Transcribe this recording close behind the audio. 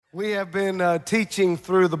We have been teaching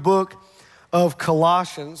through the book of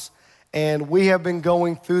Colossians, and we have been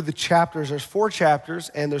going through the chapters. There's 4 chapters,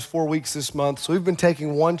 and there's 4 weeks this month. So we've been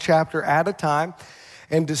taking one chapter at a time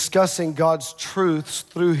and discussing God's truths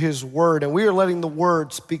through His Word, and we are letting the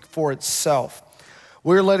Word speak for itself.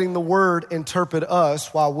 We're letting the Word interpret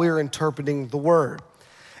us while we're interpreting the Word.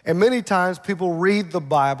 And many times people read the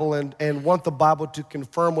Bible and want the Bible to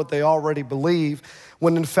confirm what they already believe,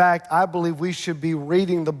 when in fact, I believe we should be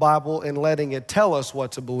reading the Bible and letting it tell us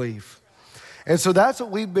what to believe. And so that's what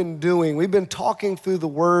we've been doing. We've been talking through the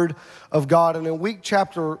Word of God. And in week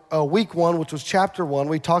 1, which was chapter 1,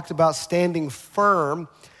 we talked about standing firm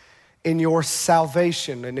in your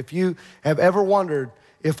salvation. And if you have ever wondered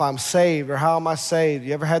if I'm saved or how am I saved,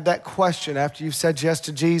 you ever had that question after you've said yes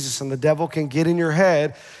to Jesus and the devil can get in your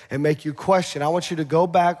head and make you question, I want you to go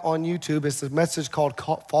back on YouTube. It's a message called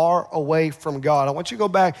Far Away from God. I want you to go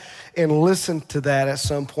back and listen to that at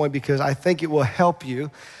some point because I think it will help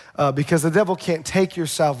you because the devil can't take your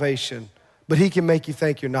salvation, but he can make you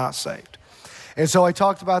think you're not saved. And so I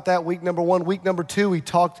talked about that week number 1. Week number 2, we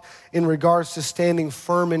talked in regards to standing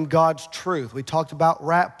firm in God's truth. We talked about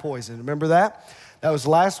rat poison. Remember that? That was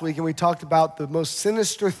last week, and we talked about the most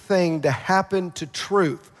sinister thing to happen to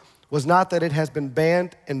truth was not that it has been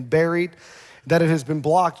banned and buried, that it has been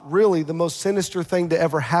blocked. Really, the most sinister thing to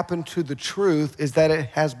ever happen to the truth is that it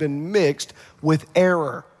has been mixed with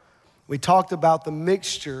error. We talked about the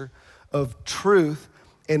mixture of truth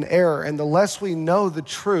and error, and the less we know the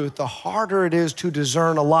truth, the harder it is to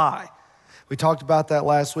discern a lie. We talked about that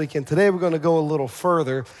last week, and today we're going to go a little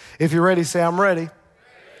further. If you're ready, say, I'm ready.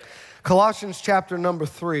 Colossians chapter number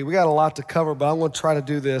 3. We got a lot to cover, but I'm going to try to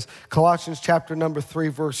do this. Colossians chapter number 3,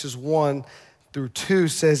 verses 1 through 2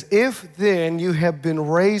 says, If then you have been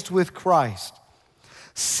raised with Christ,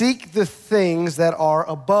 seek the things that are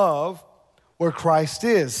above where Christ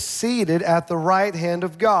is, seated at the right hand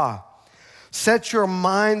of God. Set your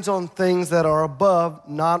minds on things that are above,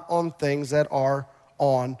 not on things that are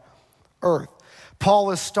on earth. Paul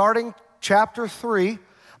is starting chapter 3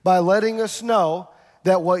 by letting us know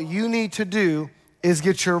that what you need to do is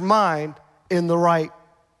get your mind in the right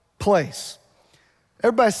place.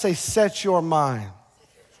 Everybody say, set your mind.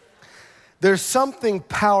 There's something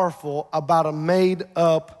powerful about a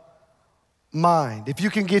made-up mind. If you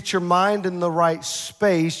can get your mind in the right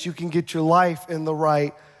space, you can get your life in the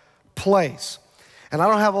right place. And I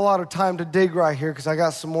don't have a lot of time to dig right here because I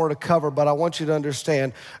got some more to cover, but I want you to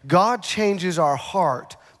understand, God changes our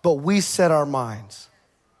heart, but we set our minds.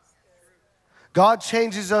 God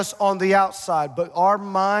changes us on the outside, but our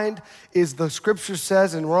mind is, the scripture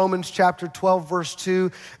says in Romans chapter 12, verse 2,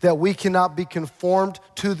 that we cannot be conformed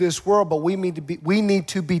to this world, but we need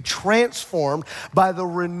to be transformed by the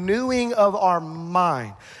renewing of our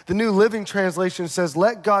mind. The New Living Translation says,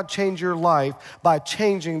 let God change your life by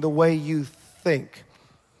changing the way you think.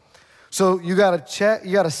 So you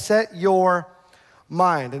gotta set your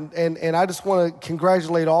mind. And I just want to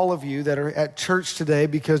congratulate all of you that are at church today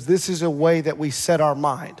because this is a way that we set our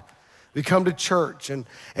mind. We come to church and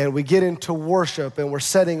we get into worship and we're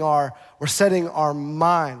setting our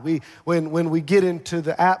mind. When we get into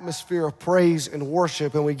the atmosphere of praise and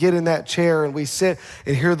worship and we get in that chair and we sit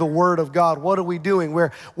and hear the word of God, what are we doing?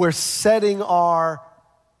 We're setting our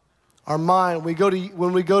mind.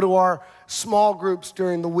 When we go to our small groups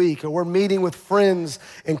during the week, or we're meeting with friends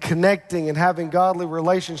and connecting and having godly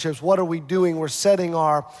relationships, what are we doing? We're setting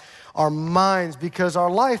our minds because our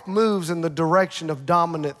life moves in the direction of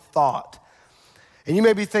dominant thought. And you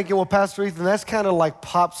may be thinking, well, Pastor Ethan, that's kind of like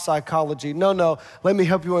pop psychology. No, let me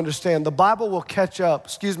help you understand. The Bible will catch up,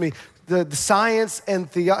 the science and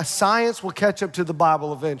science will catch up to the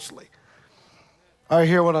Bible eventually. All right,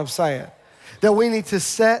 hear what I'm saying? That we need to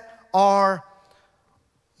set our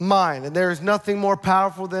mind. And there is nothing more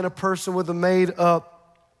powerful than a person with a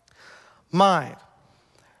made-up mind.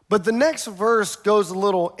 But the next verse goes a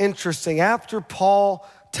little interesting. After Paul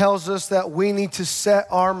tells us that we need to set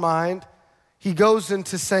our mind, he goes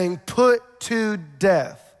into saying, put to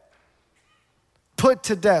death. Put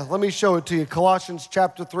to death. Let me show it to you. Colossians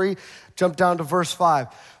chapter 3, jump down to verse 5.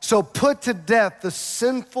 So put to death the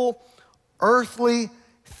sinful, earthly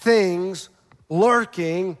things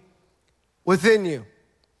lurking within you.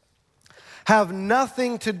 Have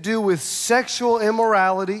nothing to do with sexual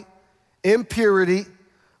immorality, impurity,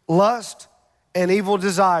 lust, and evil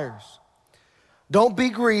desires. Don't be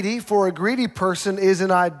greedy, for a greedy person is an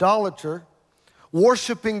idolater,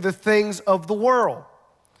 worshiping the things of the world.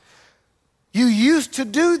 You used to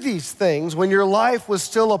do these things when your life was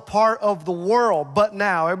still a part of the world, but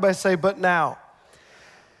now, everybody say, but now,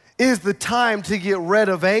 is the time to get rid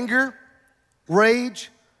of anger, rage,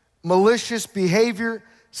 malicious behavior,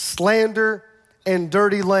 slander, and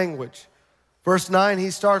dirty language. Verse 9,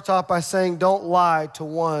 he starts off by saying, don't lie to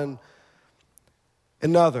one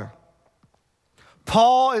another.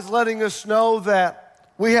 Paul is letting us know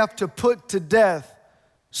that we have to put to death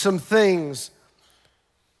some things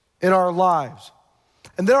in our lives.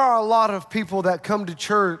 And there are a lot of people that come to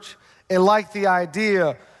church and like the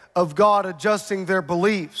idea of God adjusting their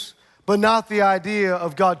beliefs, but not the idea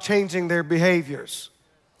of God changing their behaviors.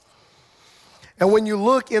 And when you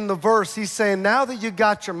look in the verse, he's saying, now that you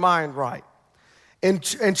got your mind right, in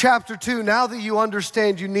chapter 2, now that you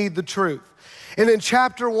understand you need the truth, and in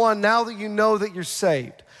chapter 1, now that you know that you're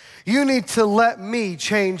saved, you need to let me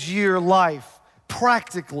change your life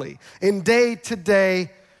practically in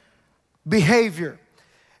day-to-day behavior.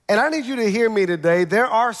 And I need you to hear me today. There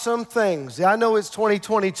are some things, I know it's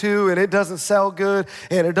 2022 and it doesn't sell good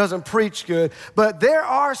and it doesn't preach good, but there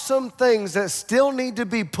are some things that still need to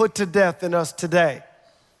be put to death in us today.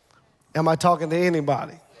 Am I talking to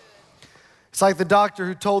anybody? It's like the doctor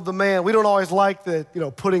who told the man, we don't always like the,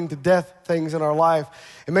 putting to death things in our life.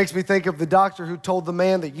 It makes me think of the doctor who told the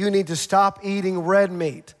man that you need to stop eating red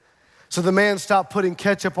meat. So the man stopped putting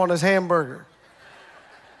ketchup on his hamburger.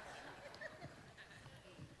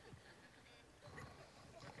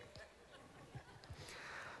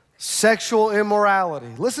 Sexual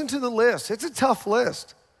immorality. Listen to the list. It's a tough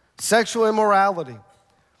list. Sexual immorality.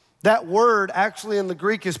 That word actually in the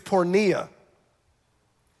Greek is porneia.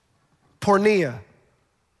 Porneia.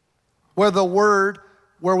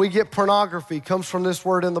 Where we get pornography comes from this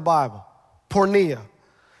word in the Bible. Porneia.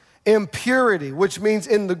 Impurity, which means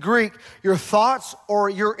in the Greek, your thoughts or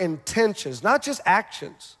your intentions, not just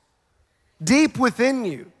actions. Deep within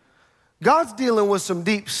you. God's dealing with some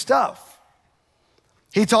deep stuff.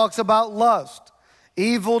 He talks about lust,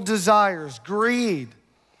 evil desires, greed,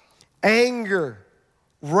 anger,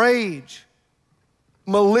 rage,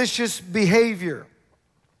 malicious behavior,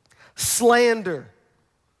 slander,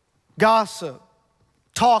 gossip,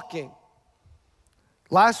 talking.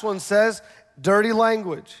 Last one says dirty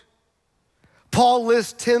language. Paul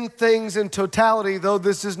lists 10 things in totality, though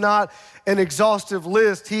this is not an exhaustive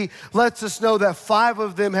list. He lets us know that 5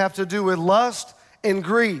 of them have to do with lust and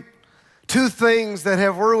greed. 2 things that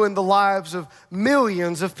have ruined the lives of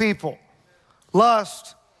millions of people.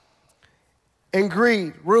 Lust and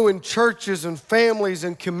greed ruin churches and families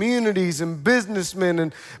and communities and businessmen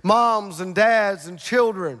and moms and dads and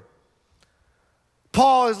children.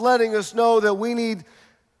 Paul is letting us know that we need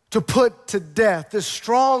to put to death this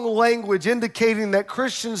strong language indicating that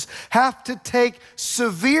Christians have to take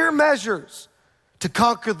severe measures to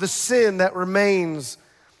conquer the sin that remains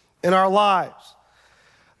in our lives.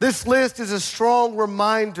 This list is a strong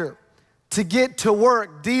reminder to get to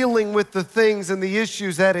work dealing with the things and the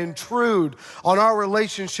issues that intrude on our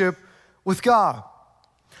relationship with God.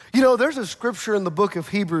 There's a scripture in the book of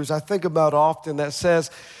Hebrews I think about often that says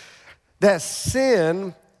that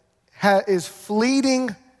sin is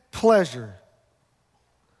fleeting pleasure.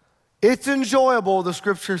 It's enjoyable, the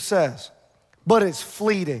scripture says, but it's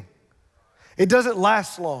fleeting. It doesn't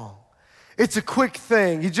last long. It's a quick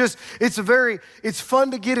thing. It's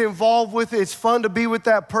fun to get involved with it. It's fun to be with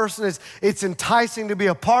that person. It's enticing to be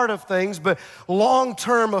a part of things, but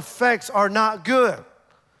long-term effects are not good.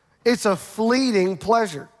 It's a fleeting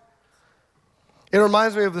pleasure. It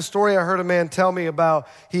reminds me of the story I heard a man tell me about.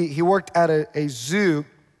 He worked at a zoo,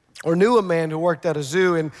 or knew a man who worked at a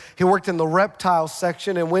zoo, and he worked in the reptile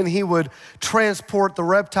section, and when he would transport the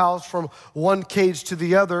reptiles from one cage to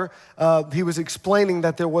the other, he was explaining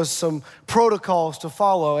that there was some protocols to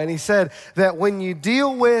follow, and he said that when you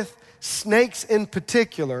deal with snakes in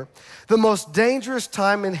particular, the most dangerous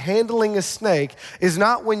time in handling a snake is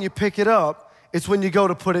not when you pick it up, it's when you go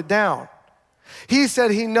to put it down. He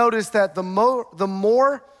said he noticed that the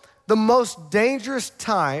most dangerous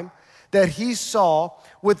time that he saw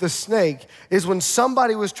with the snake is when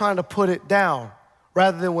somebody was trying to put it down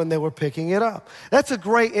rather than when they were picking it up. That's a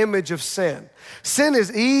great image of sin. Sin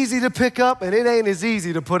is easy to pick up and it ain't as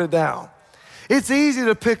easy to put it down. It's easy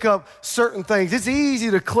to pick up certain things. It's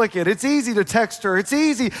easy to click it. It's easy to text her. It's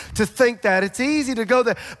easy to think that. It's easy to go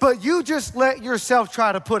there. But you just let yourself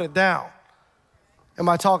try to put it down. Am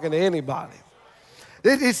I talking to anybody?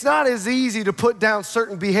 It's not as easy to put down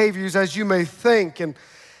certain behaviors as you may think, and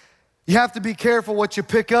you have to be careful what you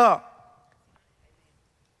pick up.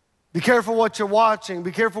 Be careful what you're watching.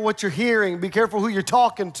 Be careful what you're hearing. Be careful who you're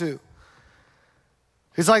talking to.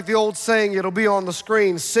 It's like the old saying, it'll be on the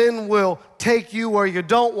screen, sin will take you where you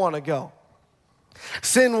don't want to go.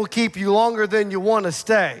 Sin will keep you longer than you want to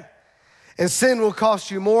stay. And sin will cost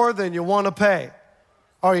you more than you want to pay.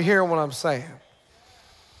 Are you hearing what I'm saying?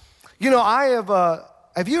 You know,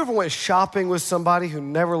 have you ever went shopping with somebody who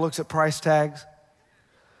never looks at price tags?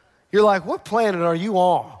 You're like, what planet are you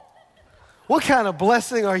on? What kind of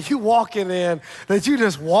blessing are you walking in that you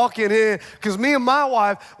just walking in? Because me and my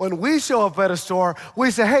wife, when we show up at a store, we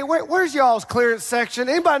say, hey, where's y'all's clearance section?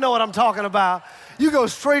 Anybody know what I'm talking about? You go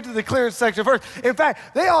straight to the clearance section first. In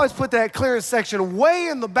fact, they always put that clearance section way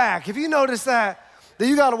in the back. Have you noticed that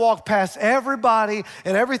you got to walk past everybody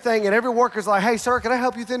and everything, and every worker's like, hey, sir, can I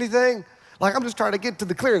help you with anything? Like, I'm just trying to get to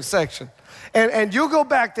the clearance section. And you'll go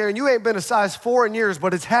back there, and you ain't been a size 4 in years,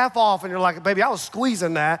 but it's half off, and you're like, baby, I was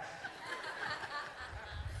squeezing that.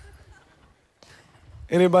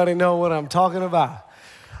 Anybody know what I'm talking about?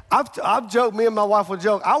 I've joked, me and my wife will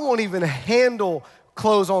joke, I won't even handle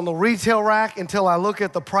clothes on the retail rack until I look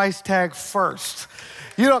at the price tag first.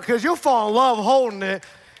 You know, because you'll fall in love holding it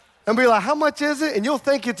and be like, how much is it? And you'll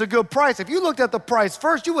think it's a good price. If you looked at the price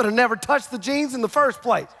first, you would have never touched the jeans in the first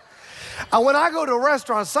place. When I go to a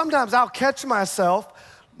restaurant, sometimes I'll catch myself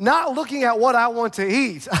not looking at what I want to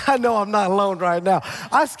eat. I know I'm not alone right now.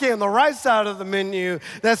 I scan the right side of the menu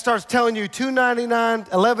that starts telling you $2.99,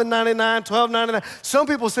 $11.99, $12.99. Some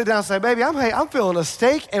people sit down and say, baby, I'm feeling a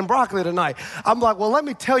steak and broccoli tonight. I'm like, well, let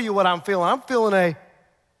me tell you what I'm feeling. I'm feeling a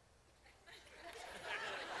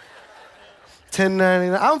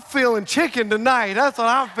 $10.99. I'm feeling chicken tonight. That's what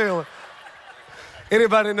I'm feeling.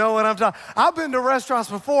 Anybody know what I'm talking? I've been to restaurants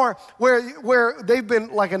before where they've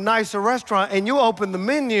been like a nicer restaurant, and you open the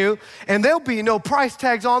menu and there'll be no price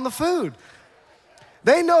tags on the food.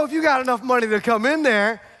 They know if you got enough money to come in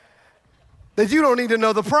there that you don't need to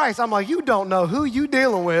know the price. I'm like, you don't know who you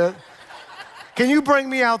dealing with. Can you bring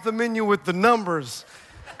me out the menu with the numbers?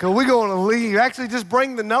 Because we're going to leave. Actually, just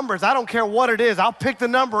bring the numbers. I don't care what it is. I'll pick the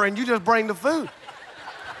number and you just bring the food.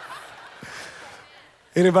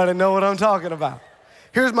 Anybody know what I'm talking about?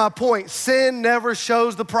 Here's my point. Sin never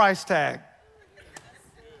shows the price tag.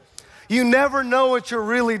 You never know what you're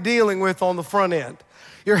really dealing with on the front end.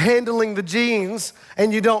 You're handling the jeans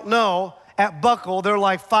and you don't know. At Buckle, they're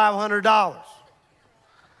like $500.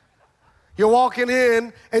 You're walking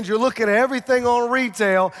in and you're looking at everything on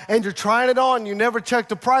retail and you're trying it on. You never check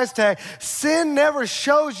the price tag. Sin never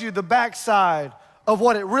shows you the backside of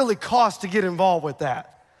what it really costs to get involved with that.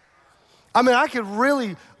 I mean, I could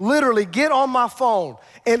really, literally get on my phone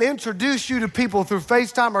and introduce you to people through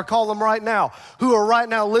FaceTime or call them right now who are right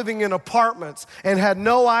now living in apartments and had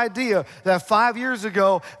no idea that 5 years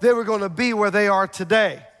ago they were going to be where they are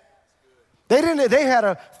today. They had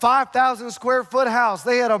a 5,000 square foot house.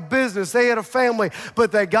 They had a business. They had a family.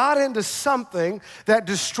 But they got into something that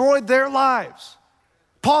destroyed their lives.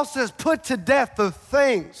 Paul says, put to death the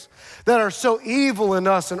things that are so evil in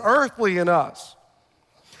us and earthly in us.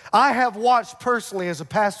 I have watched personally as a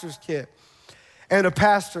pastor's kid and a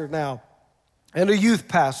pastor now and a youth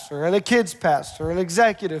pastor and a kids pastor, an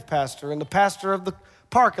executive pastor and the pastor of the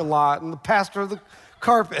parking lot and the pastor of the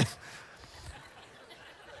carpet.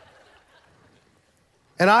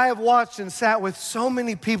 And I have watched and sat with so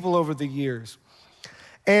many people over the years.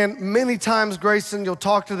 And many times, Grayson, you'll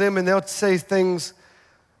talk to them and they'll say things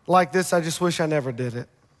like this, I just wish I never did it.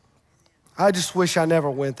 I just wish I never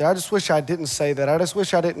went there. I just wish I didn't say that. I just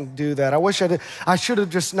wish I didn't do that. I wish I did. I should have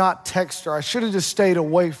just not texted her. I should have just stayed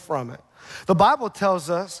away from it. The Bible tells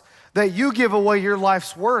us that you give away your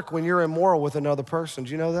life's work when you're immoral with another person.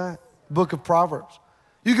 Do you know that? Book of Proverbs.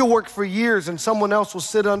 You can work for years and someone else will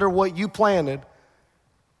sit under what you planted.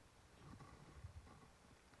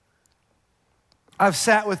 I've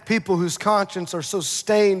sat with people whose conscience are so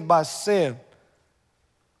stained by sin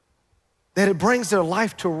that it brings their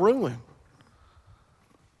life to ruin.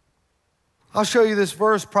 I'll show you this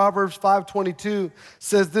verse. Proverbs 5:22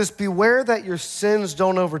 says this, beware that your sins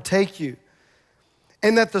don't overtake you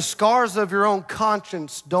and that the scars of your own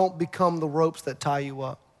conscience don't become the ropes that tie you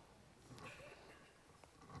up.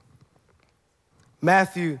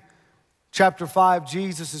 Matthew chapter 5,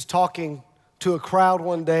 Jesus is talking to a crowd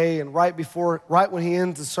one day, and right when he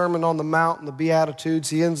ends the Sermon on the Mount and the Beatitudes,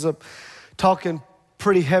 he ends up talking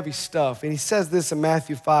pretty heavy stuff. And he says this in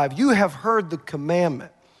Matthew 5, you have heard the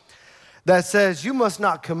commandment that says you must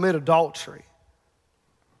not commit adultery.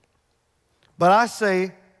 But I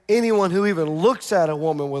say anyone who even looks at a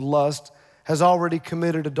woman with lust has already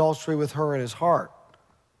committed adultery with her in his heart.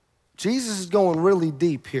 Jesus is going really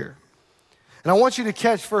deep here. And I want you to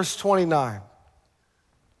catch verse 29.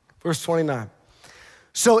 Verse 29.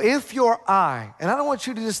 So if your eye, and I don't want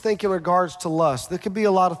you to just think in regards to lust. There could be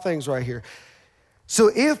a lot of things right here.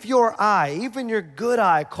 So if your eye, even your good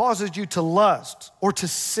eye, causes you to lust or to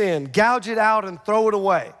sin, gouge it out and throw it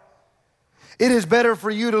away. It is better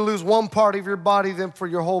for you to lose one part of your body than for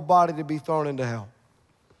your whole body to be thrown into hell.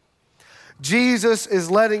 Jesus is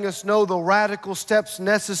letting us know the radical steps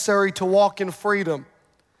necessary to walk in freedom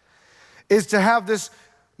is to have this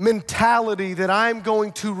mentality that I'm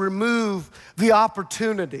going to remove the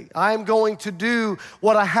opportunity. I'm going to do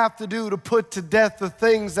what I have to do to put to death the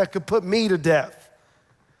things that could put me to death.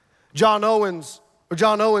 John Owen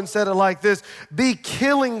said it like this: be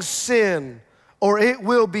killing sin, or it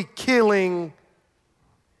will be killing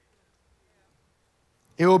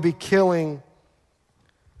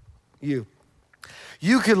you.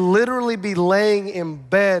 You could literally be laying in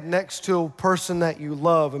bed next to a person that you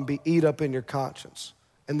love and be eat up in your conscience,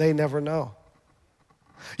 and they never know.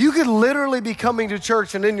 You could literally be coming to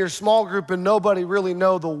church and in your small group and nobody really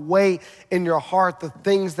know the weight in your heart, the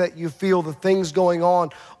things that you feel, the things going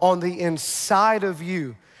on the inside of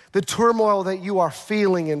you, the turmoil that you are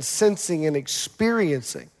feeling and sensing and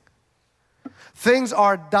experiencing. Things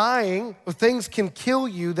are dying, or things can kill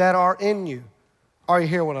you that are in you. Are you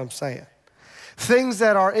hearing what I'm saying? Things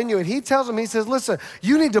that are in you. And he tells them, he says, listen,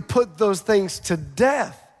 you need to put those things to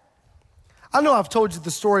death. I know I've told you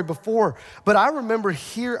the story before, but I remember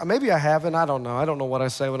maybe I haven't, I don't know. I don't know what I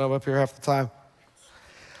say when I'm up here half the time.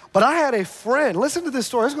 But I had a friend, listen to this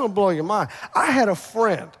story, it's gonna blow your mind. I had a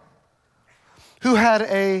friend who had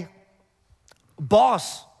a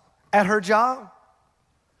boss at her job.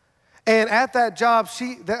 And at that job,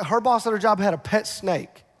 her boss at her job had a pet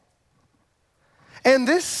snake. And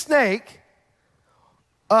this snake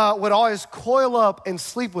would always coil up and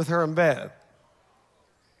sleep with her in bed.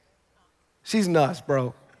 She's nuts,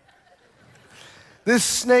 bro. This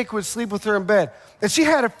snake would sleep with her in bed. And she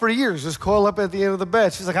had it for years, just coil up at the end of the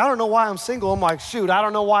bed. She's like, I don't know why I'm single. I'm like, shoot, I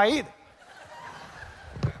don't know why either.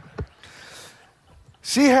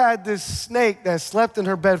 She had this snake that slept in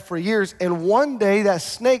her bed for years, and one day that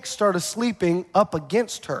snake started sleeping up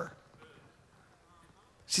against her.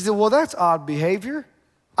 She said, well, that's odd behavior.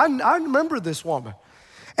 I remember this woman.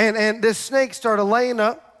 And this snake started laying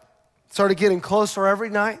up, started getting closer every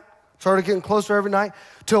night,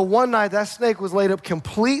 till one night that snake was laid up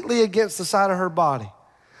completely against the side of her body.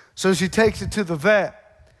 So she takes it to the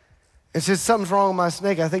vet and says, something's wrong with my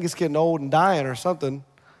snake. I think it's getting old and dying or something.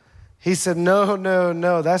 He said, no,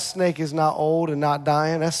 that snake is not old and not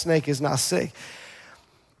dying. That snake is not sick.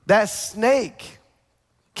 That snake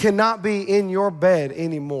cannot be in your bed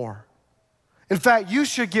anymore. In fact, you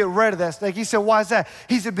should get rid of that snake. He said, why is that?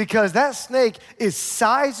 He said, because that snake is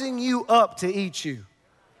sizing you up to eat you.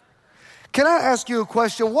 Can I ask you a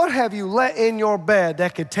question? What have you let in your bed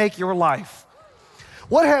that could take your life?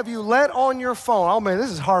 What have you let on your phone? Oh man, this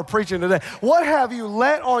is hard preaching today. What have you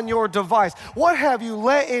let on your device? What have you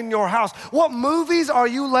let in your house? What movies are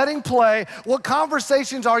you letting play? What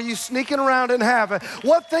conversations are you sneaking around and having?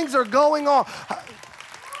 What things are going on?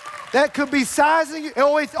 That could be sizing you.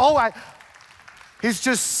 He's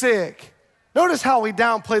just sick. Notice how we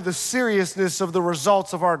downplay the seriousness of the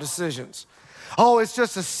results of our decisions. Oh, it's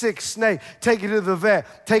just a sick snake. Take it to the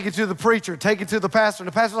vet. Take it to the preacher. Take it to the pastor. And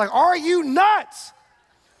the pastor's like, are you nuts?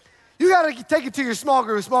 You got to take it to your small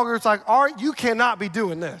group. Small group's like, you cannot be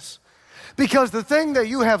doing this. Because the thing that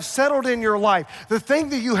you have settled in your life, the thing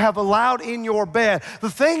that you have allowed in your bed, the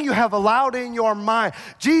thing you have allowed in your mind,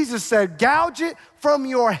 Jesus said, gouge it from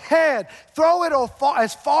your head. Throw it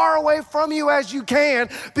as far away from you as you can,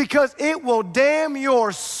 because it will damn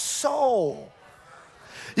your soul.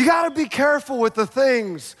 You got to be careful with the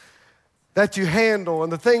things that you handle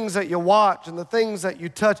and the things that you watch and the things that you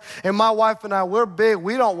touch. And my wife and I, we're big.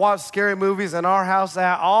 We don't watch scary movies in our house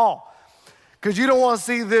at all. Because you don't want to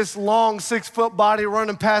see this long 6-foot body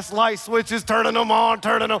running past light switches, turning them on,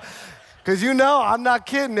 turning them. Because you know, I'm not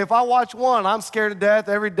kidding. If I watch one, I'm scared to death.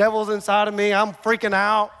 Every devil's inside of me. I'm freaking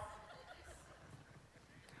out.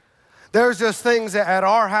 There's just things that at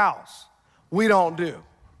our house we don't do.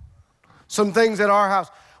 Some things at our house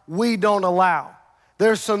we don't allow.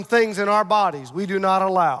 There's some things in our bodies we do not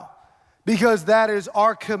allow, because that is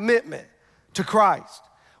our commitment to Christ.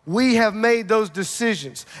 We have made those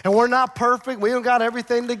decisions, and we're not perfect. We don't got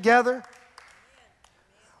everything together.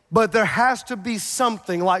 But there has to be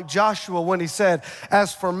something like Joshua when he said,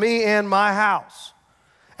 as for me and my house,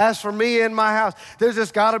 as for me and my house. There's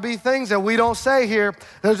just got to be things that we don't say here.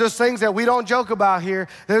 There's just things that we don't joke about here.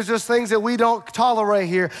 There's just things that we don't tolerate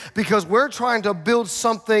here, because we're trying to build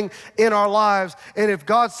something in our lives. And if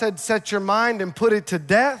God said, set your mind and put it to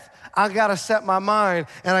death, I got to set my mind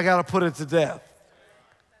and I got to put it to death.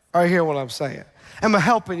 Are you hearing what I'm saying? Am I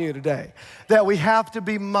helping you today? That we have to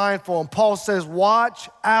be mindful. And Paul says, watch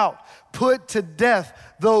out. Put to death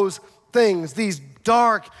those things, these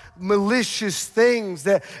dark, malicious things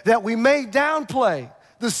that we may downplay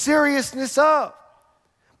the seriousness of.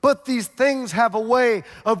 but these things have a way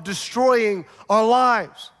of destroying our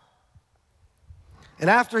lives. And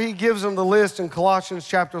after he gives them the list in Colossians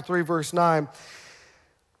chapter 3, verse 9,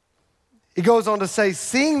 he goes on to say,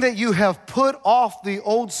 seeing that you have put off the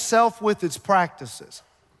old self with its practices,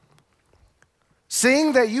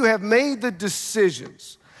 seeing that you have made the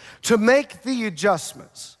decisions to make the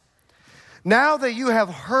adjustments, now that you have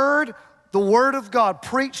heard the word of God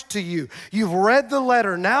preached to you, you've read the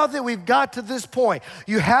letter, now that we've got to this point,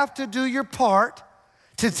 you have to do your part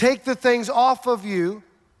to take the things off of you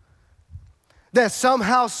that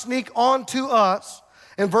somehow sneak onto us.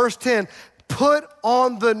 In verse 10, put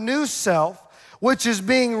on the new self, which is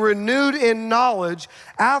being renewed in knowledge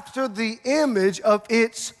after the image of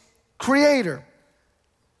its creator.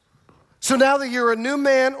 So now that you're a new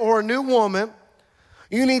man or a new woman,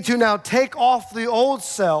 you need to now take off the old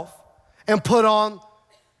self and put on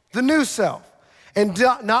the new self. And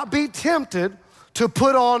not be tempted to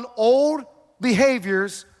put on old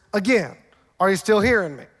behaviors again. Are you still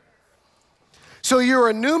hearing me? So you're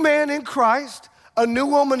a new man in Christ, a new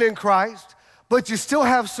woman in Christ, but you still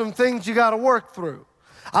have some things you got to work through.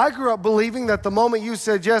 I grew up believing that the moment you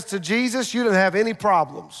said yes to Jesus, you didn't have any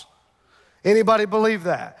problems. Anybody believe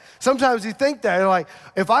that? Sometimes you think that, like,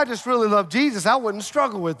 if I just really love Jesus, I wouldn't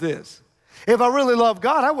struggle with this. If I really love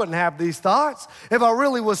God, I wouldn't have these thoughts. If I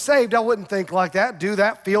really was saved, I wouldn't think like that, do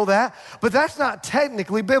that, feel that. But that's not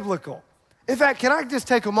technically biblical. In fact, can I just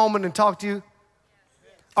take a moment and talk to you?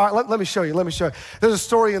 All right, let me show you. There's a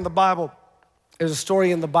story in the Bible. There's a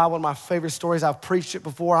story in the Bible, one of my favorite stories. I've preached it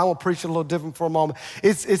before. I'm going to preach it a little different for a moment.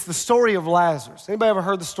 It's the story of Lazarus. Anybody ever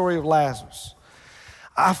heard the story of Lazarus?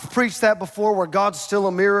 I've preached that before, where God's still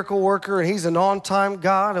a miracle worker and he's an on-time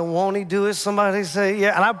God, and won't he do it? Somebody say,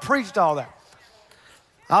 yeah. And I've preached all that.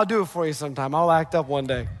 I'll do it for you sometime. I'll act up one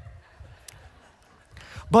day.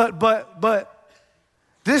 But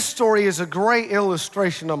this story is a great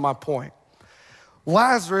illustration of my point.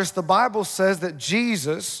 Lazarus, the Bible says that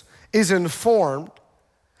Jesus is informed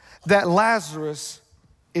that Lazarus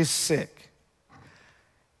is sick.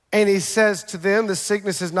 And he says to them, the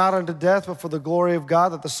sickness is not unto death, but for the glory of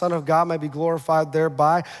God, that the Son of God may be glorified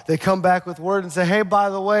thereby. They come back with word and say, hey, by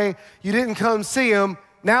the way, you didn't come see him.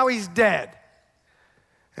 Now he's dead.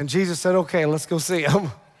 And Jesus said, okay, let's go see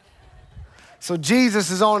him. So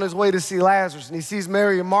Jesus is on his way to see Lazarus, and he sees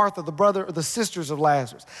Mary and Martha, the sisters of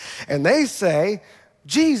Lazarus. And they say,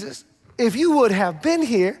 Jesus, if you would have been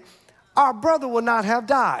here, our brother would not have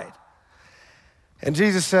died. And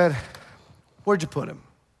Jesus said, where'd you put him?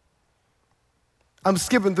 I'm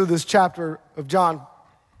skipping through this chapter of John,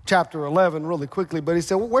 chapter 11, really quickly, but he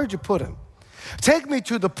said, well, where'd you put him? Take me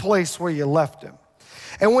to the place where you left him.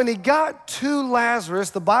 And when he got to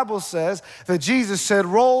Lazarus, the Bible says that Jesus said,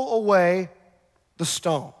 roll away the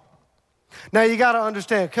stone. Now you got to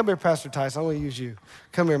understand, come here, Pastor Tyson, I'm going to use you.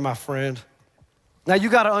 Come here, my friend. Now you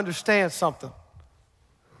got to understand something.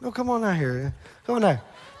 No, come on out here. Come on out.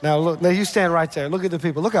 Now look, now you stand right there. Look at the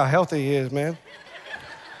people. Look how healthy he is, man.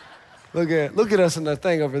 Look at us in that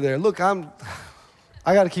thing over there. Look, I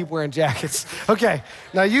got to keep wearing jackets. Okay,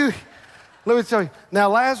 now let me tell you. Now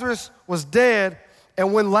Lazarus was dead,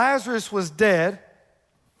 and when Lazarus was dead,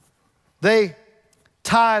 they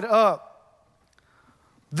tied up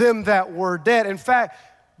them that were dead. In fact,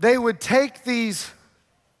 they would take these.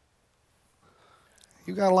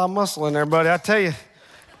 You got a lot of muscle in there, buddy, I tell you.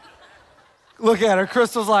 Look at her.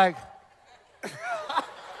 Crystal's like,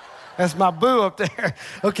 that's my boo up there.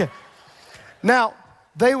 Okay. Now,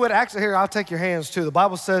 they would actually, here, I'll take your hands too. The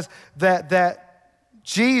Bible says that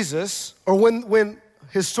Jesus, or when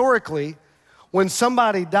historically, when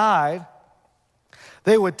somebody died,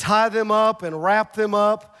 they would tie them up and wrap them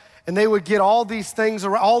up, and they would get all these things,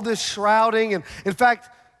 all this shrouding. And in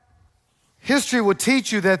fact, history would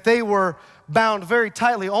teach you that they were bound very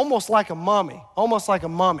tightly, almost like a mummy.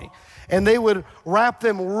 And they would wrap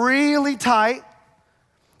them really tight,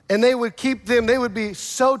 and they would keep them, they would be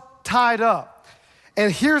so tied up.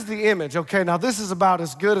 And here's the image, okay? Now this is about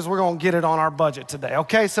as good as we're gonna get it on our budget today,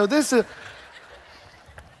 okay? So this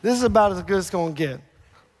is about as good as it's gonna get.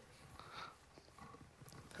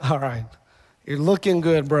 All right, you're looking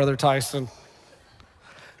good, Brother Tyson.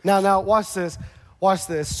 Now watch this.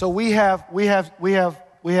 So we have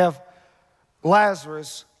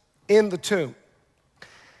Lazarus in the tomb.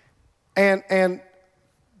 And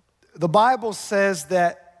the Bible says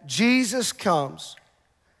that Jesus comes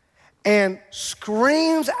and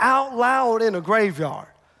screams out loud in a graveyard,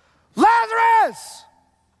 Lazarus!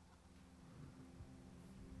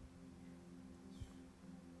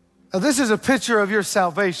 Now this is a picture of your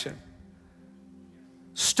salvation.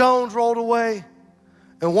 Stones rolled away,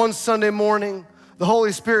 and one Sunday morning, the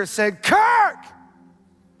Holy Spirit said, Kirk!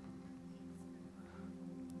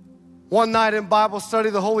 One night in Bible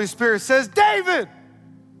study, the Holy Spirit says, David!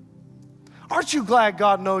 Aren't you glad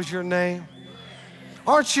God knows your name?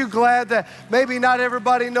 Aren't you glad that maybe not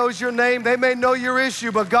everybody knows your name? They may know your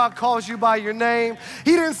issue, but God calls you by your name.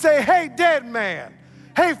 He didn't say, hey, dead man.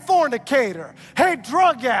 Hey, fornicator. Hey,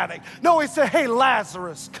 drug addict. No, he said, hey,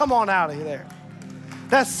 Lazarus, come on out of there.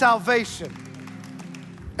 That's salvation.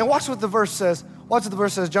 And watch what the verse says. Watch what the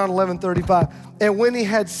verse says, John 11:35. And when he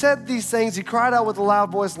had said these things, he cried out with a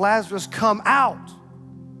loud voice, Lazarus, come out.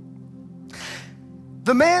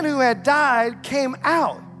 The man who had died came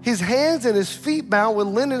out, his hands and his feet bound with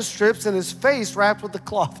linen strips and his face wrapped with a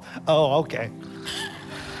cloth. Oh, okay.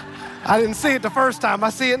 I didn't see it the first time. I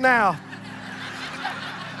see it now.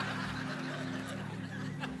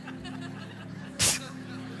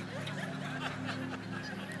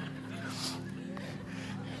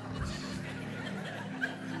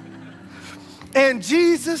 And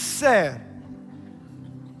Jesus said,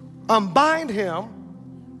 unbind him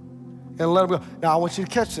and let him go. Now, I want you to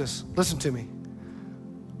catch this. Listen to me.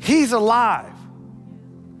 He's alive.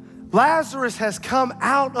 Lazarus has come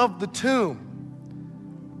out of the tomb.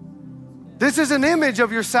 This is an image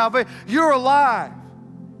of your salvation. You're alive.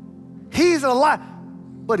 He's alive,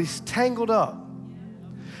 but he's tangled up.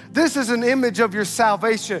 This is an image of your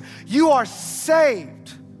salvation. You are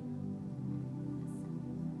saved,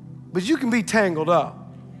 but you can be tangled up.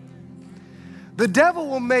 The devil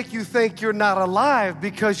will make you think you're not alive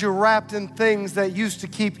because you're wrapped in things that used to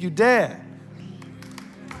keep you dead.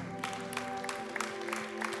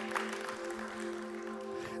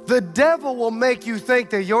 The devil will make you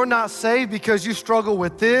think that you're not saved because you struggle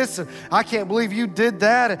with this, and I can't believe you did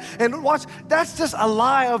that. And watch, that's just a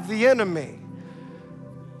lie of the enemy.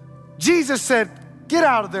 Jesus said, get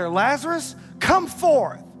out of there, Lazarus, come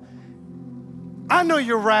forth. I know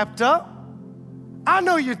you're wrapped up. I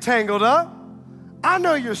know you're tangled up. I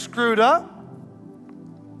know you're screwed up.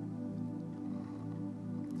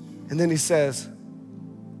 And then he says,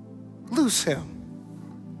 loose him.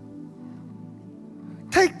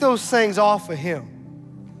 Take those things off of him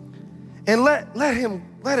and let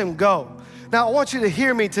him go. Now, I want you to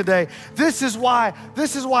hear me today. This is why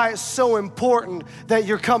it's so important that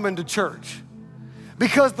you're coming to church.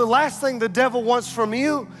 Because the last thing the devil wants from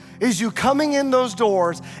you is you coming in those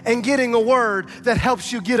doors and getting a word that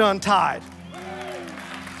helps you get untied.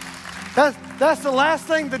 That's the last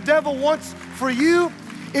thing the devil wants for you,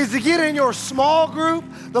 is to get in your small group.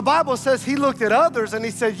 The Bible says he looked at others and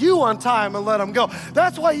he said, you untie them and let them go.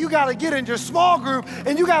 That's why you got to get in your small group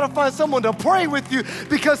and you got to find someone to pray with you,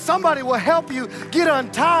 because somebody will help you get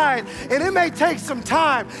untied. And it may take some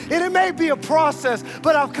time and it may be a process,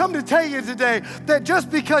 but I've come to tell you today that just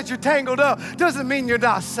because you're tangled up doesn't mean you're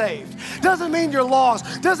not saved. Doesn't mean you're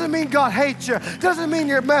lost. Doesn't mean God hates you. Doesn't mean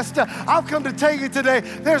you're messed up. I've come to tell you today,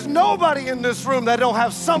 there's nobody in this room that don't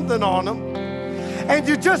have something on them. And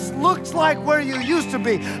you just looked like where you used to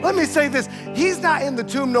be. Let me say this, he's not in the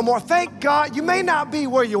tomb no more. Thank God. You may not be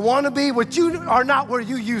where you want to be, but you are not where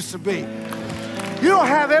you used to be. You don't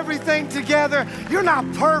have everything together. You're not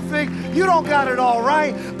perfect. You don't got it all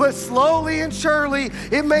right. But slowly and surely,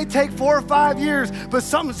 it may take 4 or 5 years, but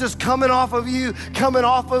something's just coming off of you, coming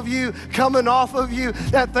off of you, coming off of you.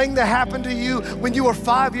 That thing that happened to you when you were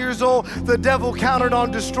 5 years old, the devil counted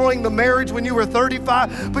on destroying the marriage when you were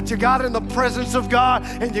 35, but you got in the presence of God,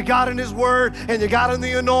 and you got in his word, and you got in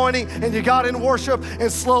the anointing, and you got in worship,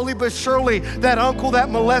 and slowly but surely, that uncle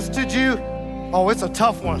that molested you, oh, it's a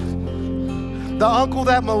tough one. The uncle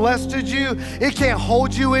that molested you, it can't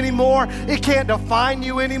hold you anymore. It can't define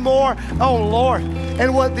you anymore. Oh, Lord.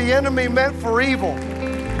 And what the enemy meant for evil,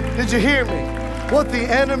 did you hear me? What the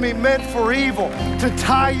enemy meant for evil, to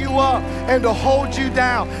tie you up and to hold you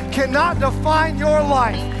down, cannot define your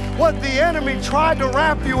life. What the enemy tried to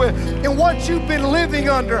wrap you in and what you've been living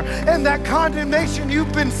under and that condemnation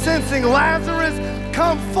you've been sensing. Lazarus,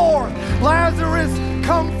 come forth. Lazarus,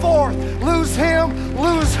 come forth. Lose him,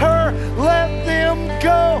 lose her, let them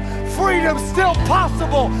go. Freedom's still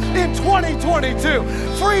possible in 2022.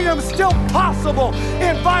 Freedom's still possible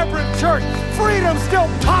in Vibrant Church. Freedom's still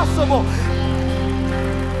possible.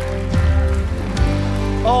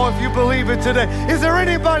 Oh, if you believe it today. Is there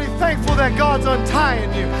anybody thankful that God's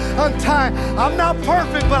untying you? Untying. I'm not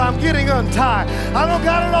perfect, but I'm getting untied. I don't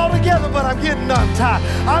got it all together, but I'm getting untied.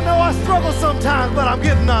 I know I struggle sometimes, but I'm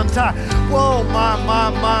getting untied. Whoa, my.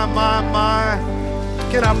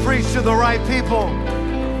 Can I preach to the right people?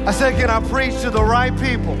 I said, can I preach to the right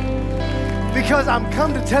people? Because I'm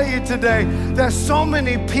come to tell you today that so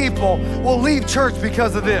many people will leave church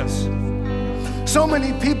because of this. So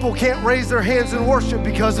many people can't raise their hands in worship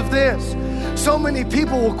because of this. So many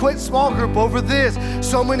people will quit small group over this.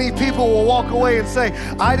 So many people will walk away and say,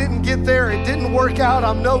 I didn't get there, it didn't work out,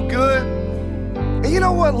 I'm no good. And you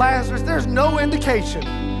know what, Lazarus, there's no indication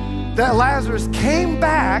that Lazarus came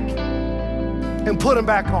back and put him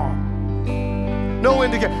back on. No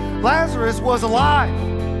indication. Lazarus was alive.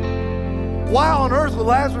 Why on earth would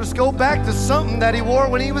Lazarus go back to something that he wore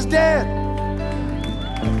when he was dead?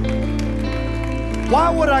 Why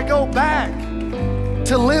would I go back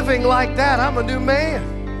to living like that? I'm a new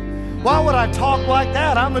man. Why would I talk like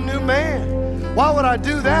that? I'm a new man. Why would I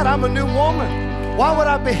do that? I'm a new woman. Why would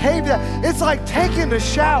I behave that? It's like taking a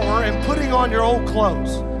shower and putting on your old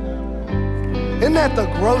clothes. Isn't that the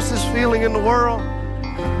grossest feeling in the world?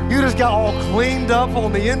 You just got all cleaned up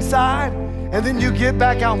on the inside, and then you get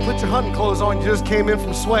back out and put your hunting clothes on. You just came in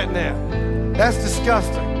from sweating in. That's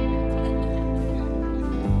disgusting.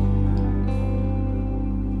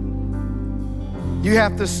 You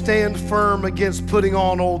have to stand firm against putting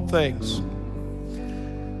on old things.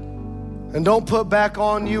 And don't put back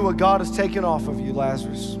on you what God has taken off of you,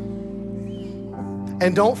 Lazarus.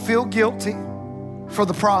 And don't feel guilty for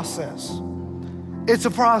the process. It's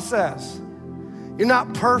a process. You're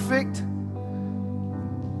not perfect.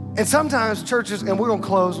 And sometimes churches, and we're gonna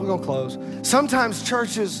close. Sometimes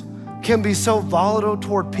churches can be so volatile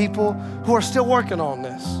toward people who are still working on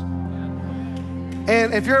this.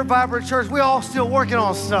 And if you're a Vibrant Church, we're all still working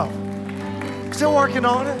on stuff. Still working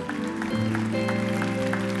on it.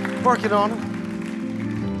 Working on it.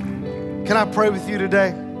 Can I pray with you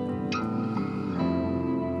today?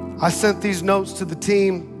 I sent these notes to the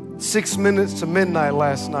team 6 minutes to midnight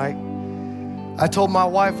last night. I told my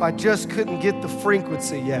wife I just couldn't get the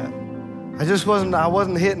frequency yet. I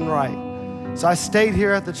wasn't hitting right. So I stayed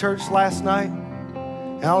here at the church last night.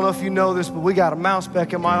 And I don't know if you know this, but we got a mouse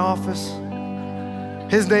back in my office.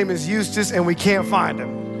 His name is Eustace, and we can't find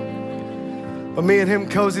him. But me and him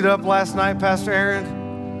cozied up last night, Pastor Aaron.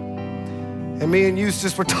 And me and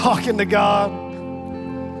Eustace were talking to God.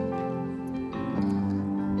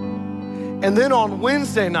 And then on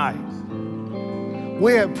Wednesday night,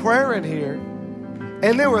 we had prayer in here,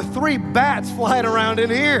 and there were 3 bats flying around in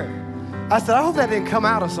here. I said, I hope that didn't come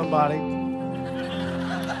out of somebody.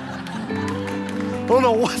 I don't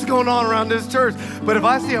know what's going on around this church, but if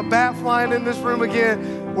I see a bat flying in this room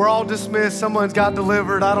again, we're all dismissed. Someone's got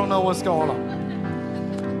delivered. I don't know what's going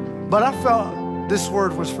on. But I felt this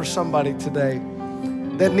word was for somebody today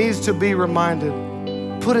that needs to be reminded,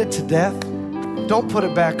 put it to death. Don't put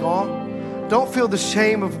it back on. Don't feel the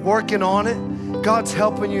shame of working on it. God's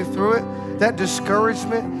helping you through it. That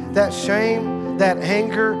discouragement, that shame, that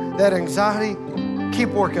anger, that anxiety, keep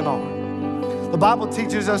working on it. The Bible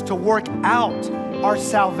teaches us to work out our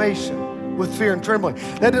salvation with fear and trembling.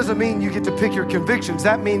 That doesn't mean you get to pick your convictions.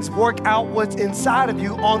 That means work out what's inside of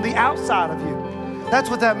you on the outside of you. That's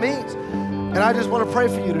what that means. And I just want to pray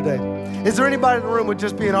for you today. Is there anybody in the room with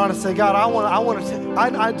just being honest, say, God,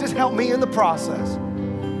 I just help me in the process.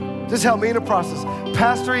 Just help me in the process.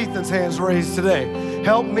 Pastor Ethan's hand's raised today.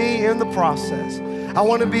 Help me in the process. I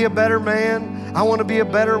want to be a better man. I want to be a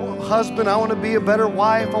better husband. I want to be a better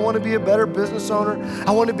wife. I want to be a better business owner.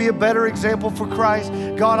 I want to be a better example for Christ.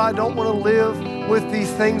 God, I don't want to live with these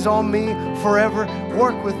things on me forever.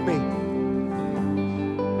 Work with me.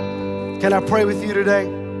 Can I pray with you today?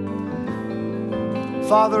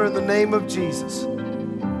 Father, in the name of Jesus,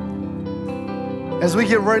 as we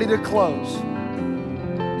get ready to close,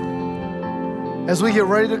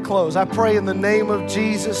 I pray in the name of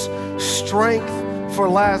Jesus, strength for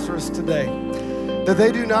Lazarus today, that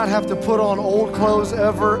they do not have to put on old clothes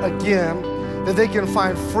ever again, that they can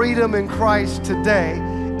find freedom in Christ today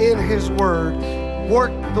in His Word.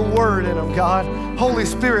 Work the Word in them, God. Holy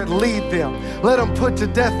Spirit, lead them. Let them put to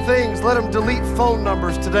death things. Let them delete phone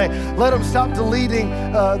numbers today. Let them stop deleting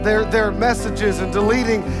their messages and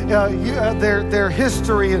deleting their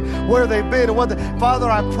history and where they've been and what. Father,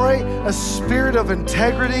 I pray a spirit of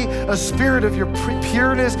integrity, a spirit of your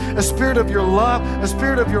pureness, a spirit of your love, a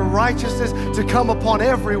spirit of your righteousness to come upon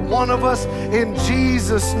every one of us in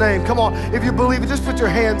Jesus' name. Come on, if you believe it, just put your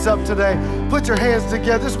hands up today. Put your hands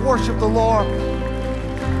together. Just worship the Lord.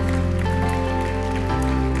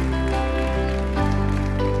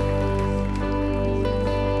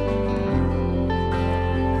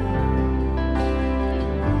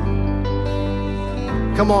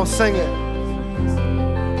 Come on, sing it.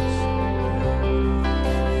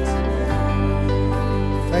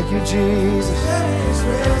 Thank you, Jesus. There is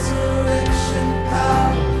resurrection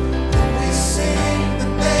power when we sing the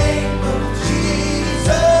name of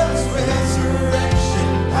Jesus. Resurrection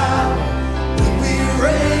power when we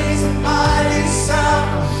raise a mighty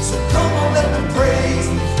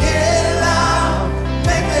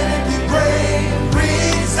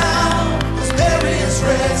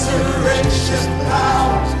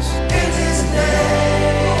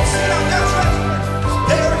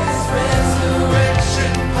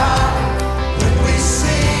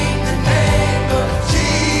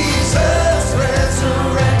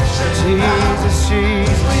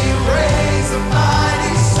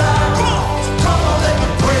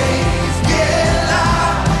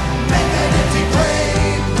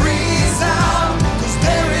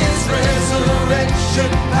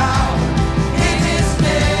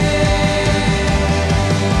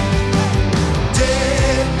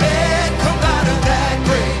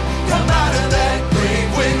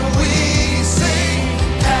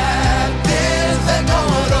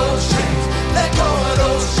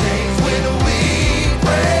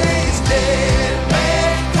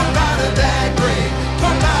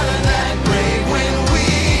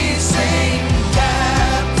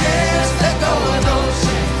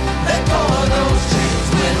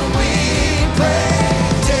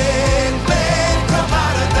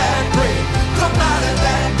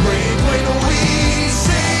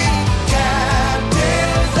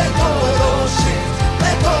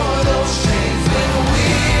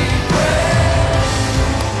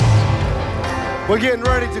We're getting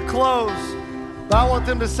ready to close, but I want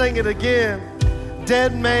them to sing it again.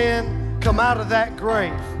 Dead man, come out of that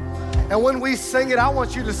grave. And when we sing it, I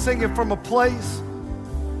want you to sing it from a place.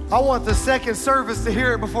 I want the second service to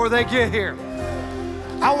hear it before they get here.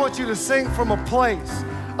 I want you to sing from a place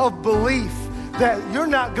of belief that you're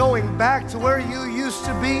not going back to where you used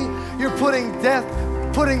to be. You're putting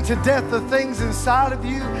to death the things inside of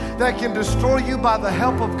you that can destroy you by the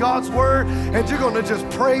help of God's word, and you're going to just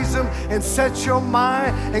praise him and set your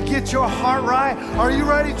mind and get your heart right. Are you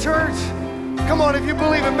ready, church? Come on, if you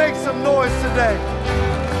believe it, make some noise today.